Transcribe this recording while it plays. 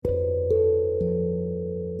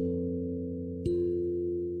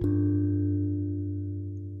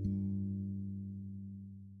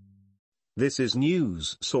This is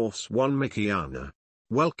News Source 1 Mikiana.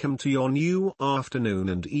 Welcome to your new afternoon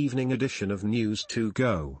and evening edition of News to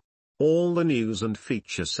Go. All the news and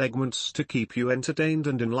feature segments to keep you entertained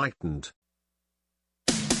and enlightened.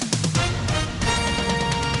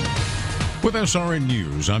 With SRN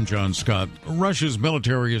News, I'm John Scott. Russia's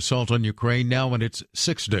military assault on Ukraine now in its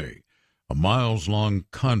sixth day. A miles-long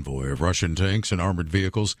convoy of Russian tanks and armored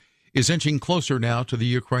vehicles is inching closer now to the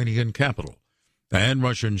Ukrainian capital. And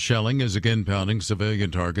Russian shelling is again pounding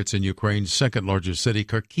civilian targets in Ukraine's second-largest city,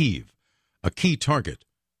 Kharkiv, a key target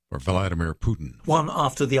for Vladimir Putin. One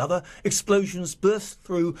after the other, explosions burst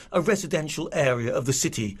through a residential area of the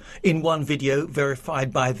city. In one video,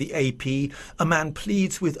 verified by the AP, a man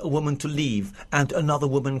pleads with a woman to leave and another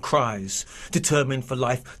woman cries. Determined for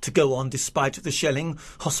life to go on despite the shelling,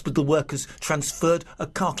 hospital workers transferred a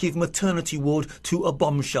Kharkiv maternity ward to a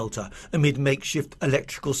bomb shelter. Amid makeshift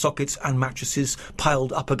electrical sockets and mattresses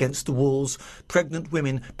piled up against the walls, pregnant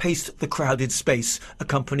women paced the crowded space,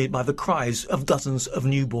 accompanied by the cries of dozens of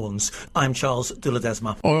newborns. I'm Charles de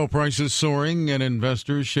Ledesma. Oil prices soaring and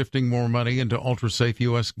investors shifting more money into ultra-safe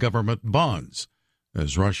U.S. government bonds.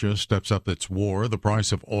 As Russia steps up its war, the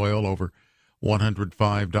price of oil over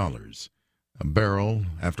 $105 a barrel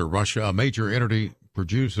after Russia, a major energy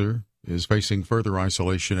producer, is facing further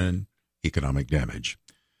isolation and economic damage.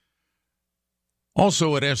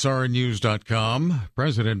 Also at srnews.com,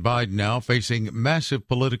 President Biden now facing massive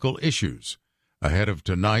political issues ahead of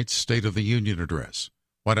tonight's State of the Union address.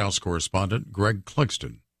 White House correspondent Greg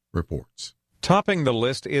Clugston reports. Topping the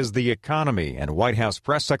list is the economy, and White House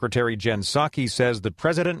Press Secretary Jen Psaki says the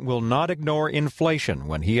president will not ignore inflation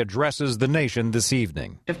when he addresses the nation this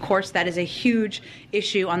evening. Of course, that is a huge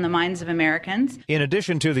issue on the minds of Americans. In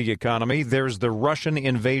addition to the economy, there's the Russian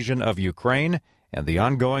invasion of Ukraine and the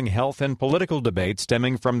ongoing health and political debate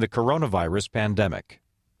stemming from the coronavirus pandemic.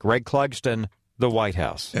 Greg Clugston, the White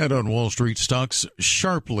House. And on Wall Street, stocks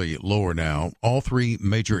sharply lower now. All three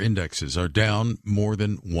major indexes are down more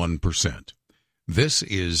than 1%. This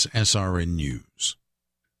is SRN News.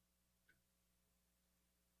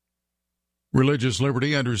 Religious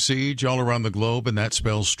liberty under siege all around the globe, and that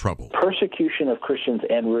spells trouble. Persecution of Christians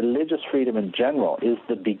and religious freedom in general is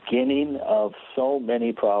the beginning of so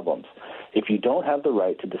many problems. If you don't have the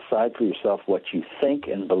right to decide for yourself what you think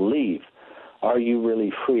and believe, are you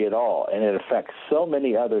really free at all? And it affects so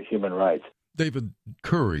many other human rights. David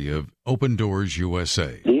Curry of Open Doors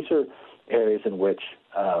USA. These are areas in which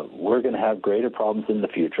we're going to have greater problems in the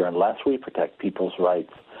future unless we protect people's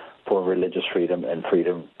rights for religious freedom and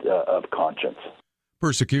freedom of conscience.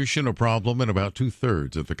 Persecution a problem in about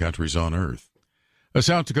two-thirds of the countries on earth. A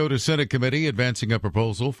South Dakota Senate committee advancing a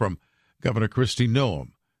proposal from Governor Kristi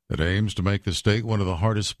Noem that aims to make the state one of the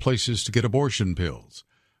hardest places to get abortion pills.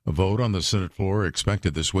 A vote on the Senate floor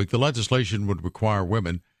expected this week. The legislation would require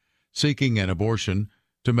women seeking an abortion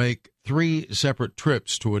to make 3 separate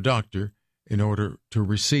trips to a doctor in order to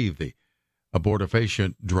receive the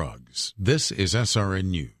abortifacient drugs. This is SRN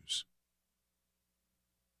News.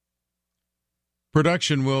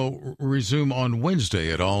 Production will resume on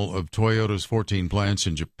Wednesday at all of Toyota's 14 plants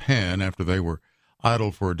in Japan after they were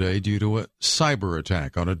idle for a day due to a cyber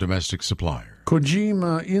attack on a domestic supplier.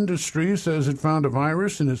 Kojima Industries says it found a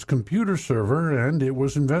virus in its computer server and it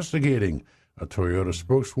was investigating. A Toyota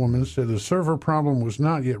spokeswoman said the server problem was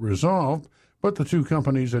not yet resolved, but the two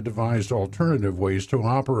companies had devised alternative ways to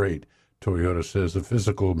operate. Toyota says the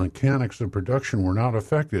physical mechanics of production were not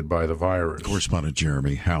affected by the virus. Correspondent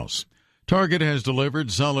Jeremy House. Target has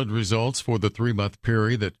delivered solid results for the 3-month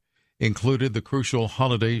period that included the crucial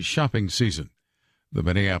holiday shopping season. The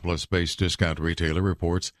Minneapolis-based discount retailer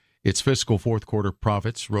reports its fiscal fourth-quarter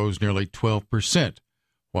profits rose nearly 12%,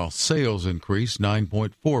 while sales increased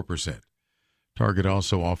 9.4%. Target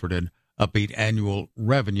also offered an upbeat annual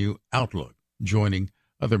revenue outlook, joining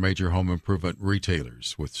other major home improvement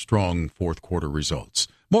retailers with strong fourth-quarter results.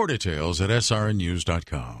 More details at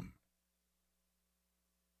srnews.com.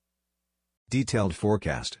 Detailed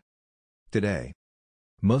forecast. Today,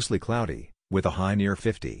 mostly cloudy, with a high near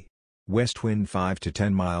 50. West wind 5 to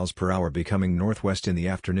 10 miles per hour becoming northwest in the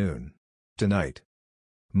afternoon. Tonight,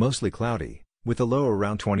 mostly cloudy, with a low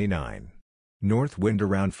around 29. North wind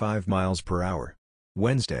around 5 miles per hour.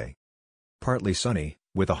 Wednesday, partly sunny,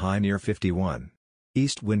 with a high near 51.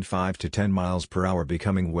 East wind 5 to 10 miles per hour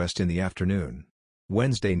becoming west in the afternoon.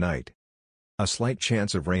 Wednesday night, a slight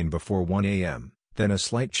chance of rain before 1 a.m., then a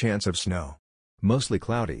slight chance of snow. Mostly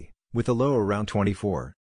cloudy, with a low around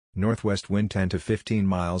 24. Northwest wind 10 to 15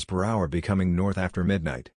 miles per hour becoming north after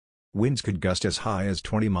midnight. Winds could gust as high as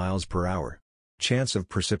 20 miles per hour. Chance of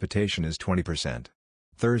precipitation is 20%.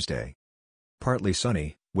 Thursday, partly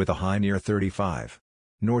sunny, with a high near 35.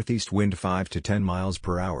 Northeast wind 5 to 10 miles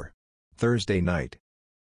per hour. Thursday night.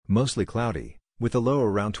 Mostly cloudy, with a low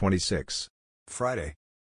around 26. Friday.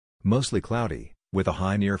 Mostly cloudy, with a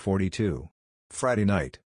high near 42. Friday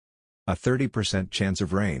night. A 30% chance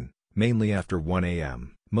of rain, mainly after 1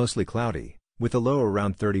 a.m. Mostly cloudy, with a low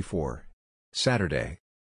around 34. Saturday.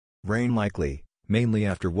 Rain likely, mainly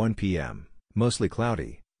after 1 p.m. Mostly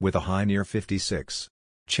cloudy, with a high near 56.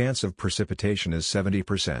 Chance of precipitation is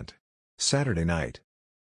 70%. Saturday night.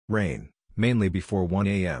 Rain, mainly before 1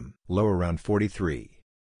 a.m. Low around 43.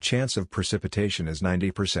 Chance of precipitation is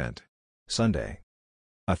 90%. Sunday.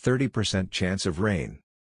 A 30% chance of rain.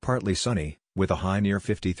 Partly sunny, with a high near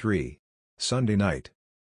 53. Sunday night.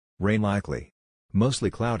 Rain likely. Mostly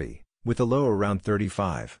cloudy, with a low around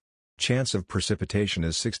 35. Chance of precipitation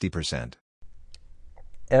is 60%.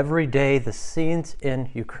 Every day, the scenes in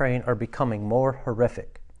Ukraine are becoming more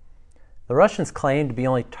horrific. The Russians claim to be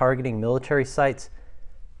only targeting military sites,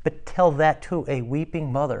 but tell that to a weeping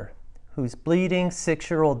mother whose bleeding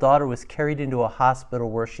 6-year-old daughter was carried into a hospital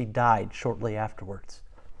where she died shortly afterwards.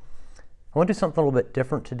 I want to do something a little bit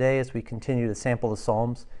different today as we continue to sample the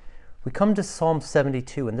Psalms. We come to Psalm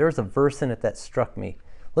 72, and there's a verse in it that struck me.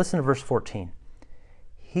 Listen to verse 14.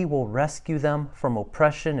 He will rescue them from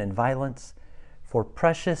oppression and violence, for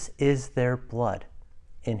precious is their blood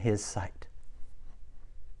in his sight.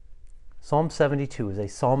 Psalm 72 is a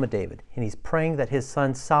psalm of David, and he's praying that his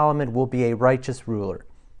son Solomon will be a righteous ruler.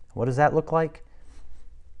 What does that look like?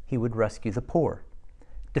 He would rescue the poor,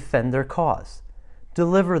 defend their cause,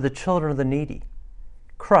 deliver the children of the needy,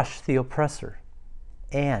 crush the oppressor,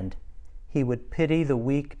 and he would pity the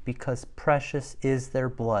weak because precious is their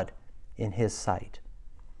blood in his sight.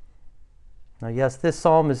 Now, yes, this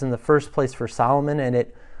psalm is in the first place for Solomon, and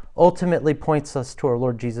it ultimately points us to our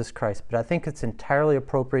Lord Jesus Christ. But I think it's entirely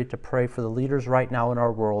appropriate to pray for the leaders right now in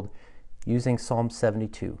our world using Psalm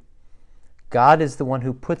 72. God is the one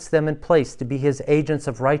who puts them in place to be his agents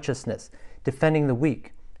of righteousness, defending the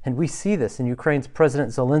weak. And we see this in Ukraine's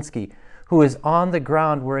President Zelensky, who is on the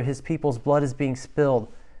ground where his people's blood is being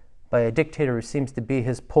spilled by a dictator who seems to be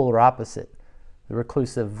his polar opposite, the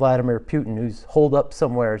reclusive Vladimir Putin, who's holed up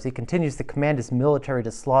somewhere as he continues to command his military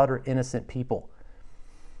to slaughter innocent people.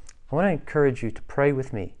 I want to encourage you to pray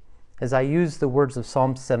with me as I use the words of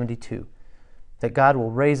Psalm 72, that God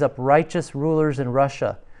will raise up righteous rulers in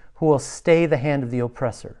Russia who will stay the hand of the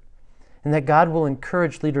oppressor, and that God will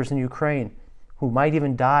encourage leaders in Ukraine who might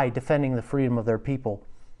even die defending the freedom of their people,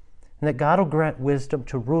 and that God will grant wisdom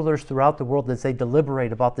to rulers throughout the world as they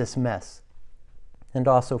deliberate about this mess, and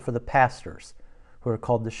also for the pastors who are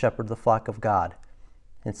called to shepherd the flock of God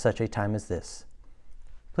in such a time as this.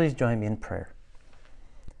 Please join me in prayer.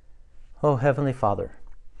 Oh, Heavenly Father,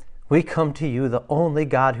 we come to you, the only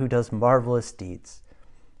God who does marvelous deeds.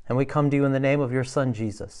 And we come to you in the name of your Son,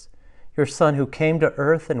 Jesus, your Son who came to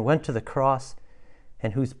earth and went to the cross,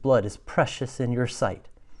 and whose blood is precious in your sight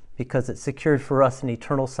because it secured for us an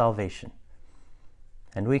eternal salvation.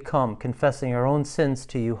 And we come confessing our own sins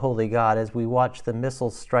to you, Holy God, as we watch the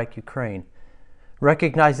missiles strike Ukraine,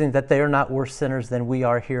 recognizing that they are not worse sinners than we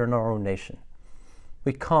are here in our own nation.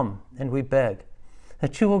 We come and we beg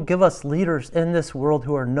that you will give us leaders in this world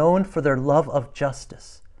who are known for their love of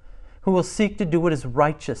justice, who will seek to do what is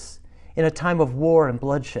righteous in a time of war and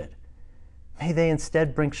bloodshed. May they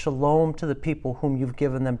instead bring shalom to the people whom you've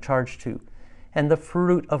given them charge to, and the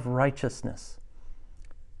fruit of righteousness.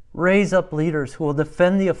 Raise up leaders who will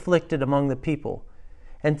defend the afflicted among the people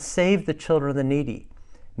and save the children of the needy.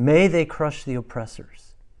 May they crush the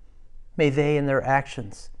oppressors. May they in their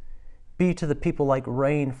actions be to the people like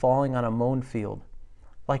rain falling on a mown field,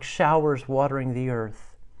 like showers watering the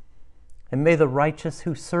earth. And may the righteous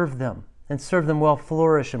who serve them and serve them well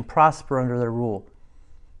flourish and prosper under their rule.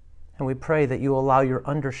 And we pray that you allow your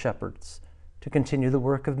under-shepherds to continue the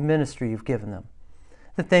work of ministry you've given them,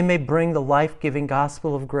 that they may bring the life-giving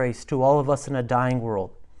gospel of grace to all of us in a dying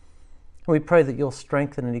world. And we pray that you'll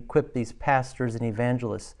strengthen and equip these pastors and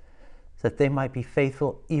evangelists so that they might be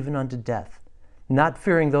faithful even unto death, not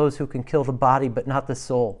fearing those who can kill the body but not the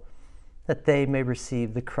soul, that they may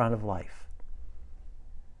receive the crown of life.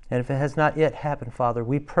 And if it has not yet happened, Father,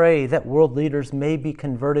 we pray that world leaders may be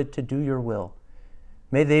converted to do your will.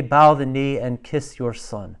 May they bow the knee and kiss your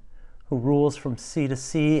Son, who rules from sea to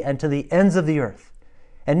sea and to the ends of the earth.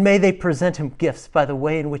 And may they present him gifts by the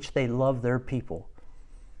way in which they love their people.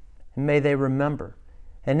 And may they remember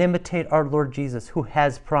and imitate our Lord Jesus, who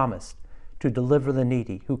has promised to deliver the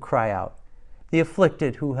needy who cry out, the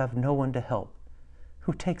afflicted who have no one to help,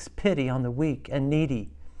 who takes pity on the weak and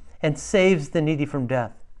needy and saves the needy from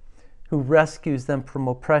death, who rescues them from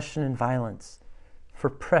oppression and violence. for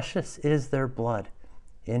precious is their blood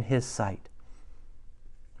in his sight.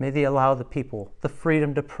 May they allow the people the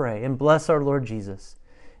freedom to pray and bless our Lord Jesus,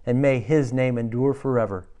 and may his name endure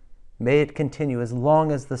forever. May it continue as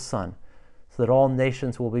long as the sun, so that all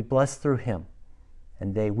nations will be blessed through him,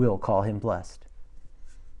 and they will call him blessed.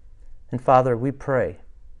 And Father, we pray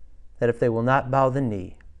that if they will not bow the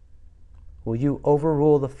knee, will you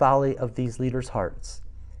overrule the folly of these leaders' hearts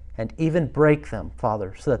and even break them,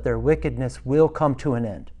 Father, so that their wickedness will come to an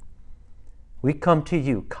end. We come to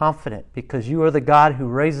you confident because you are the God who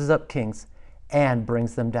raises up kings and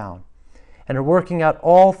brings them down, and are working out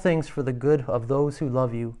all things for the good of those who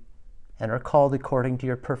love you and are called according to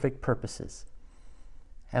your perfect purposes.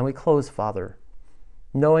 And we close, Father,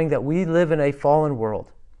 knowing that we live in a fallen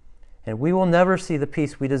world, and we will never see the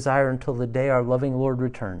peace we desire until the day our loving Lord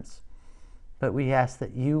returns. But we ask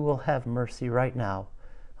that you will have mercy right now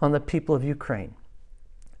on the people of Ukraine.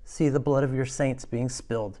 See the blood of your saints being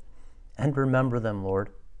spilled, and remember them, Lord.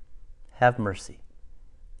 Have mercy.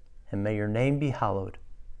 And may your name be hallowed,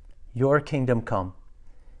 your kingdom come,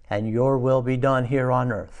 and your will be done here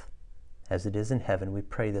on earth as it is in heaven. We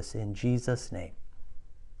pray this in Jesus' name.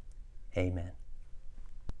 Amen.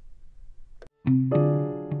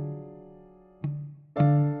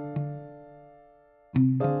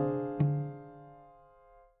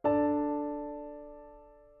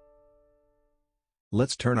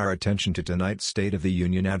 Let's turn our attention to tonight's State of the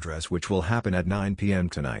Union address, which will happen at 9 p.m.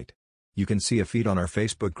 tonight. You can see a feed on our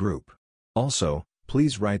Facebook group. Also,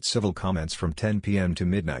 please write civil comments from 10 p.m. to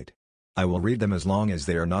midnight. I will read them as long as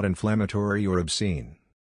they are not inflammatory or obscene.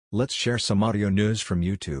 Let's share some audio news from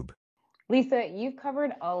YouTube. Lisa, you've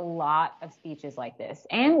covered a lot of speeches like this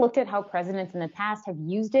and looked at how presidents in the past have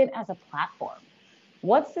used it as a platform.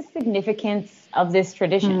 What's the significance of this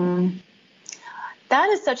tradition? That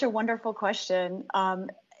is such a wonderful question.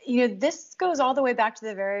 This goes all the way back to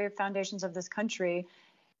the very foundations of this country.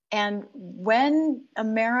 And when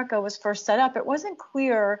America was first set up, it wasn't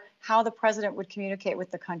clear how the president would communicate with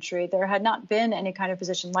the country. There had not been any kind of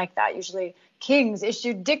position like that. Usually kings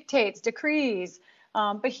issued dictates, decrees.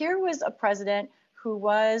 But here was a president who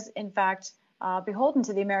was, in fact, beholden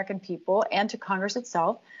to the American people and to Congress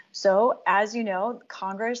itself. So, as you know,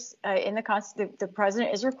 Congress, the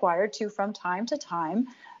president is required to, from time to time,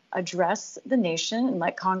 address the nation and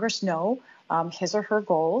let Congress know his or her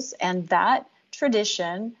goals. And that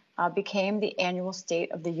tradition became the annual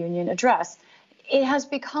State of the Union address. It has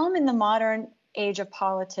become, in the modern age of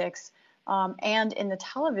politics and in the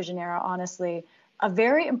television era, honestly, a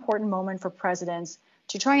very important moment for presidents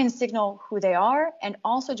to try and signal who they are, and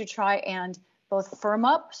also to try and both firm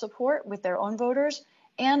up support with their own voters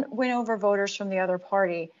and win over voters from the other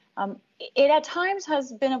party. It at times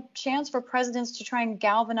has been a chance for presidents to try and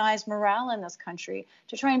galvanize morale in this country,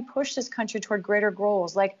 to try and push this country toward greater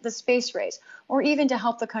goals like the space race, or even to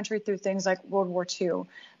help the country through things like World War II.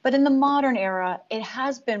 But in the modern era, it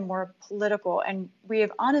has been more political, and we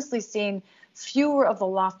have honestly seen fewer of the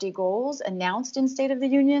lofty goals announced in State of the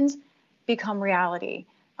Unions become reality.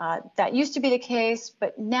 That used to be the case,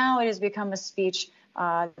 but now it has become a speech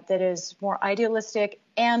that is more idealistic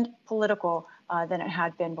and political than it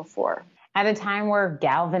had been before. At a time where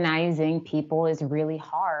galvanizing people is really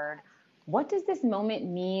hard, what does this moment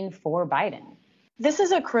mean for Biden? This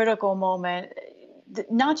is a critical moment,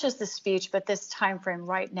 not just the speech, but this time frame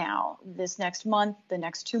right now, this next month, the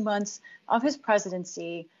next 2 months of his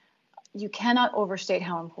presidency. You cannot overstate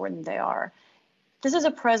how important they are. This is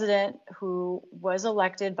a president who was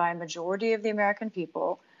elected by a majority of the American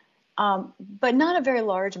people, but not a very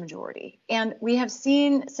large majority. And we have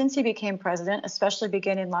seen since he became president, especially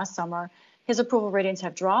beginning last summer, his approval ratings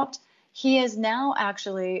have dropped. He is now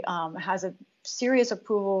actually has a serious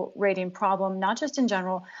approval rating problem, not just in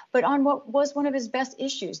general, but on what was one of his best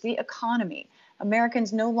issues, the economy.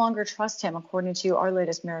 Americans no longer trust him, according to our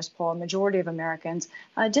latest Marist poll. A majority of Americans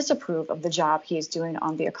disapprove of the job he is doing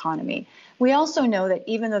on the economy. We also know that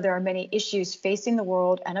even though there are many issues facing the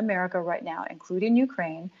world and America right now, including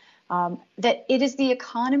Ukraine, that it is the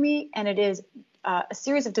economy and it is a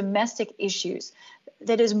series of domestic issues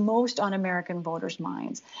that is most on American voters'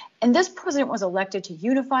 minds. And this president was elected to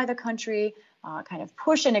unify the country, kind of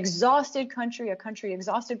push an exhausted country, a country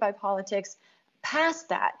exhausted by politics, past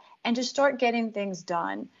that, and to start getting things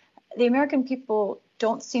done. The American people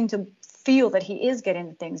don't seem to feel that he is getting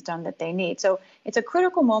the things done that they need. So it's a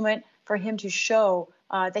critical moment for him to show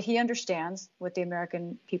that he understands what the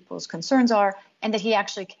American people's concerns are and that he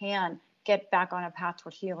actually can get back on a path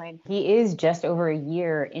toward healing. He is just over a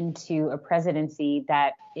year into a presidency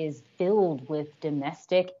that is filled with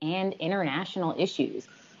domestic and international issues.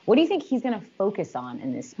 What do you think he's going to focus on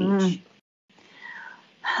in this speech?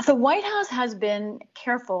 The White House has been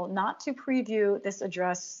careful not to preview this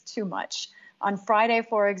address too much. On Friday,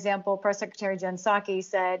 for example, Press Secretary Jen Psaki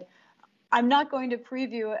said, I'm not going to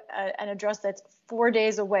preview an address that's 4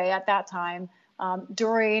 days away at that time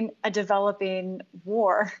during a developing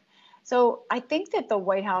war. So I think that the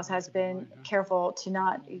White House has been careful to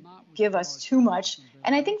not give us too much.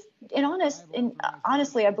 And I think,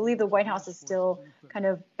 honestly, I believe the White House is still kind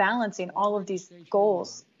of balancing all of these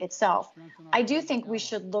goals itself. I do think we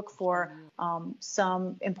should look for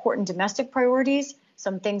some important domestic priorities,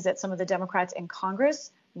 some things that some of the Democrats in Congress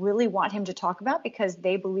really want him to talk about because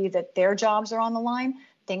they believe that their jobs are on the line,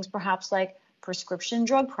 things perhaps like prescription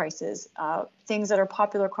drug prices, things that are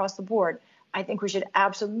popular across the board. I think we should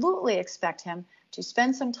absolutely expect him to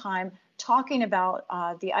spend some time talking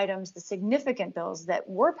about the items, the significant bills that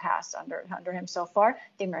were passed under him so far,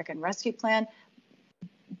 the American Rescue Plan,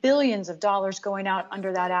 billions of dollars going out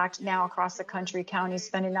under that act now across the country, counties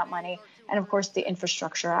spending that money, and of course the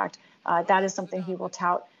Infrastructure Act. That is something he will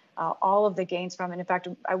tout all of the gains from. And in fact,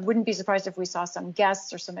 I wouldn't be surprised if we saw some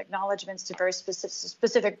guests or some acknowledgments to very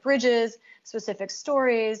specific bridges, specific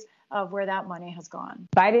stories of where that money has gone.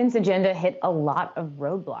 Biden's agenda hit a lot of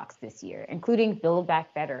roadblocks this year, including Build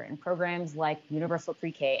Back Better and programs like universal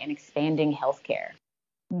pre-K and expanding healthcare.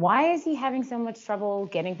 Why is he having so much trouble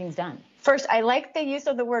getting things done? First, I like the use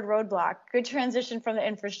of the word roadblock. Good transition from the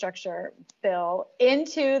infrastructure bill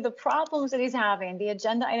into the problems that he's having, the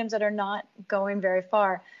agenda items that are not going very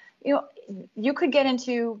far. You know, you could get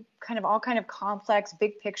into all kind of complex,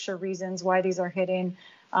 big picture reasons why these are hitting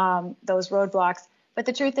those roadblocks. But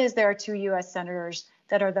the truth is there are two U.S. senators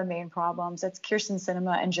that are the main problems. It's Kyrsten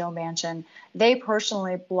Sinema and Joe Manchin. They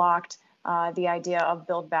personally blocked the idea of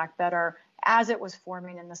Build Back Better as it was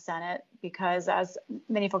forming in the Senate, because as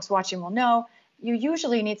many folks watching will know, you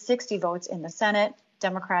usually need 60 votes in the Senate.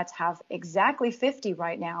 Democrats have exactly 50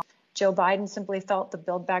 right now. Joe Biden simply felt the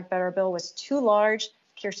Build Back Better bill was too large.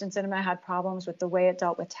 Kyrsten Sinema had problems with the way it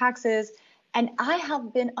dealt with taxes. And I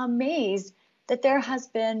have been amazed that there has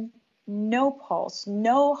been no pulse,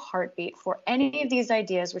 no heartbeat for any of these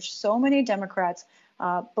ideas, which so many Democrats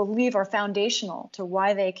believe are foundational to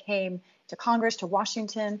why they came to Congress, to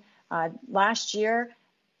Washington last year.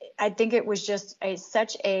 I think it was just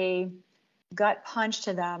such a gut punch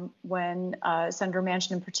to them when Senator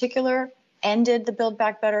Manchin in particular ended the Build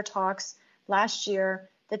Back Better talks last year,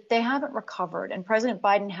 that they haven't recovered. And President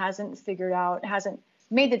Biden hasn't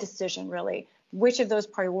made the decision really which of those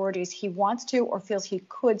priorities he wants to or feels he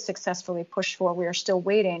could successfully push for. We are still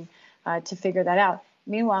waiting to figure that out.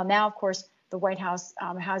 Meanwhile, now, of course, the White House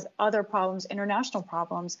has other problems, international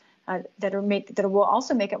problems, that will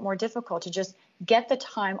also make it more difficult to just get the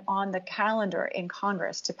time on the calendar in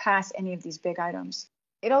Congress to pass any of these big items.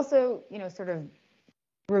 It also, sort of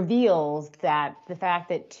reveals that the fact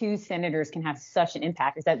that two senators can have such an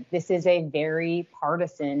impact is that this is a very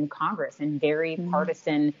partisan Congress and very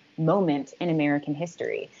partisan moment in American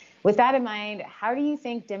history. With that in mind, how do you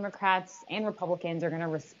think Democrats and Republicans are going to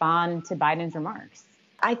respond to Biden's remarks?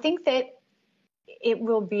 I think that it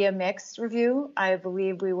will be a mixed review. I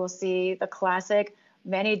believe we will see the classic,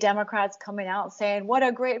 many Democrats coming out saying, what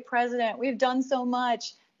a great president, we've done so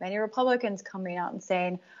much. Many Republicans coming out and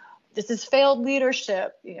saying, this is failed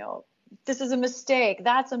leadership, this is a mistake,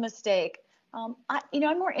 that's a mistake. I'm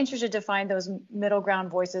more interested to find those middle ground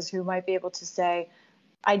voices who might be able to say,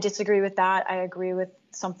 I disagree with that, I agree with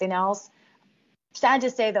something else. Sad to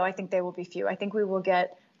say, though, I think they will be few. I think we will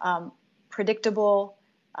get predictable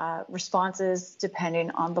responses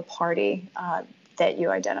depending on the party that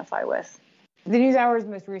you identify with. The NewsHour's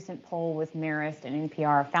most recent poll with Marist and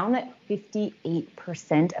NPR found that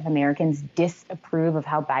 58% of Americans disapprove of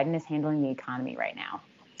how Biden is handling the economy right now.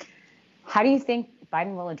 How do you think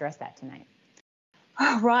Biden will address that tonight?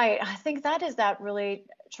 Right. I think that is that really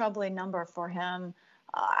troubling number for him.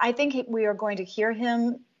 I think we are going to hear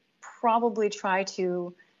him probably try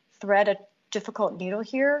to thread a difficult needle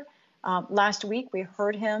here. Last week, we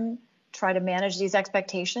heard him try to manage these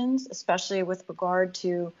expectations, especially with regard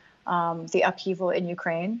to the upheaval in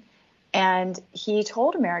Ukraine. And he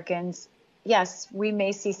told Americans, yes, we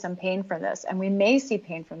may see some pain from this, and we may see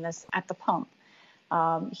pain from this at the pump.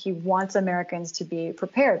 He wants Americans to be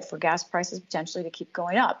prepared for gas prices potentially to keep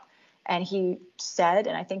going up. And he said,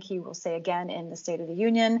 and I think he will say again in the State of the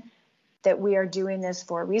Union, that we are doing this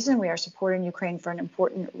for a reason. We are supporting Ukraine for an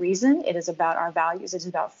important reason. It is about our values. It's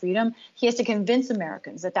about freedom. He has to convince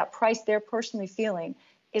Americans that that price they're personally feeling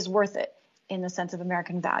is worth it in the sense of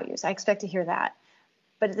American values. I expect to hear that.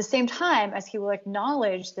 But at the same time, as he will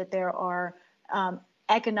acknowledge that there are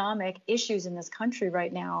economic issues in this country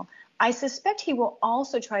right now, I suspect he will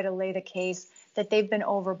also try to lay the case that they've been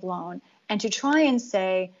overblown, and to try and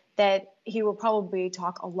say that he will probably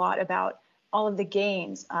talk a lot about all of the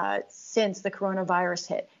gains since the coronavirus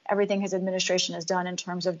hit, everything his administration has done in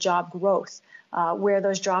terms of job growth, where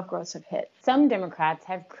those job growths have hit. Some Democrats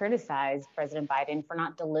have criticized President Biden for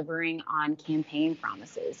not delivering on campaign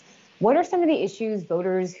promises. What are some of the issues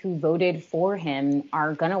voters who voted for him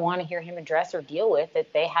are going to want to hear him address or deal with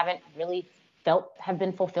that they haven't really felt have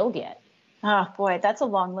been fulfilled yet? Oh, boy, that's a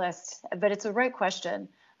long list, but it's a right question.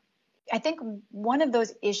 I think one of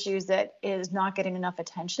those issues that is not getting enough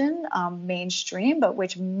attention mainstream, but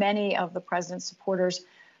which many of the president's supporters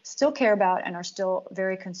still care about and are still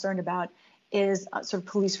very concerned about, is sort of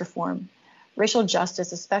police reform, racial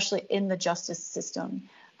justice, especially in the justice system.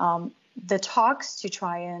 The talks to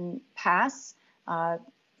try and pass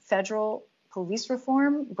federal police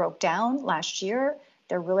reform broke down last year.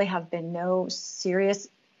 There really have been no serious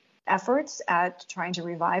efforts at trying to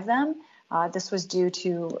revive them. This was due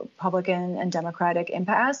to Republican and Democratic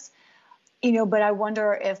impasse. But I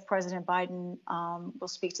wonder if President Biden will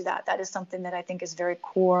speak to that. That is something that I think is very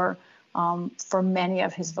core for many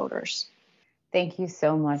of his voters. Thank you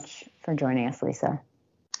so much for joining us, Lisa.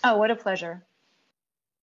 Oh, what a pleasure.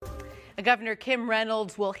 Governor Kim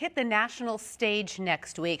Reynolds will hit the national stage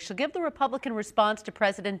next week. She'll give the Republican response to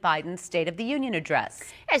President Biden's State of the Union address.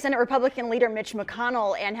 Senate Republican leader Mitch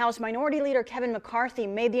McConnell and House Minority Leader Kevin McCarthy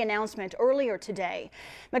made the announcement earlier today.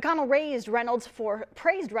 McConnell praised Reynolds for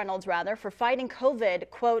fighting COVID,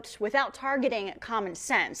 quote, without targeting common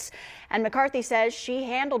sense. And McCarthy says she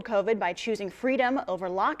handled COVID by choosing freedom over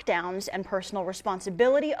lockdowns and personal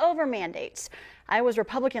responsibility over mandates. Iowa's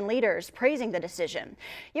Republican leaders praising the decision.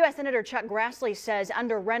 U.S. Senator Chuck Grassley says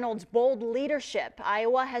under Reynolds' bold leadership,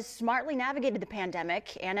 Iowa has smartly navigated the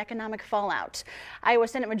pandemic and economic fallout. Iowa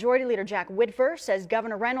Senate Majority Leader Jack Whitver says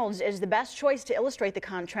Governor Reynolds is the best choice to illustrate the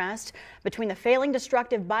contrast between the failing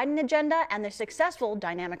destructive Biden agenda and the successful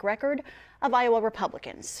dynamic record of Iowa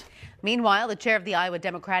Republicans. Meanwhile, the chair of the Iowa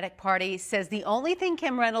Democratic Party says the only thing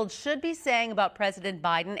Kim Reynolds should be saying about President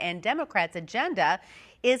Biden and Democrats' agenda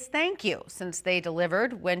is thank you, since they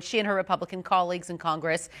delivered when she and her Republican colleagues in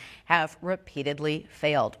Congress have repeatedly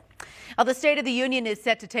failed. Now, the State of the Union is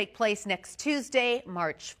set to take place next Tuesday,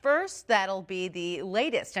 March 1st. That'll be the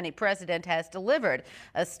latest any president has delivered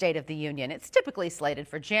a State of the Union. It's typically slated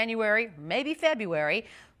for January, maybe February,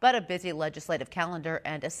 but a busy legislative calendar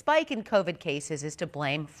and a spike in COVID cases is to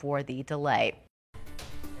blame for the delay.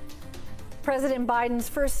 President Biden's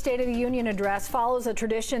first State of the Union address follows a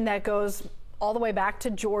tradition that goes all the way back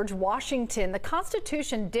to George Washington. The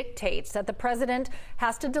Constitution dictates that the president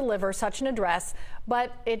has to deliver such an address,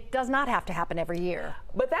 but it does not have to happen every year.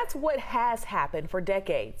 But that's what has happened for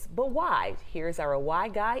decades. But why? Here's our why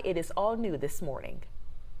guy. It is all new this morning.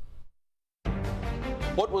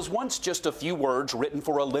 What was once just a few words written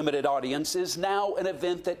for a limited audience is now an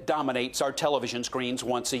event that dominates our television screens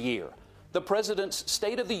once a year. The president's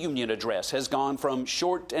State of the Union address has gone from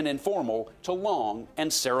short and informal to long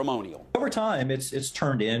and ceremonial. Over time, it's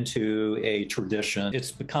turned into a tradition. It's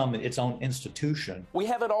become its own institution. We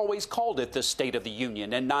haven't always called it the State of the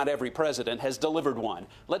Union, and not every president has delivered one.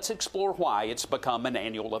 Let's explore why it's become an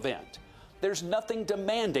annual event. There's nothing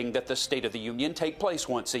demanding that the State of the Union take place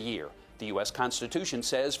once a year. The U.S. Constitution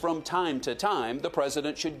says from time to time the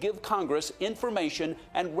president should give Congress information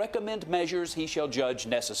and recommend measures he shall judge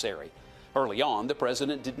necessary. Early on, the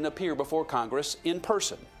president didn't appear before Congress in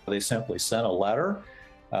person. They simply sent a letter.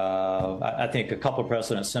 I think a couple of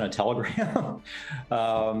presidents sent a telegram.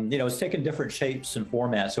 It's taken different shapes and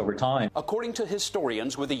formats over time. According to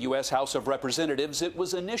historians with the U.S. House of Representatives, it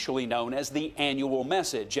was initially known as the annual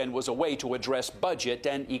message and was a way to address budget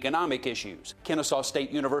and economic issues. Kennesaw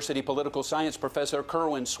State University political science professor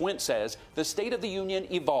Kerwin Swint says the State of the Union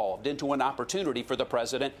evolved into an opportunity for the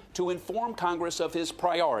president to inform Congress of his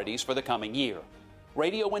priorities for the coming year.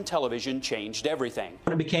 Radio and television changed everything.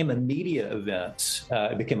 When it became a media event,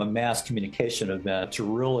 it became a mass communication event to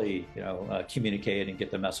really, communicate and get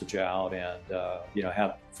the message out and,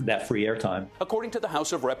 have that free airtime. According to the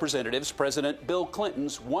House of Representatives, President Bill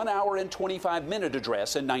Clinton's 1 hour and 25-minute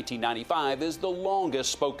address in 1995 is the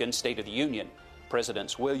longest spoken State of the Union.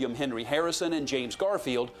 Presidents William Henry Harrison and James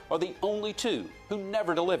Garfield are the only two who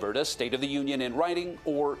never delivered a State of the Union in writing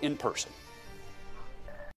or in person.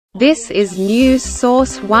 This is News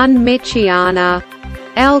Source 1 Michiana,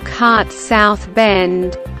 Elkhart, South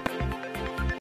Bend.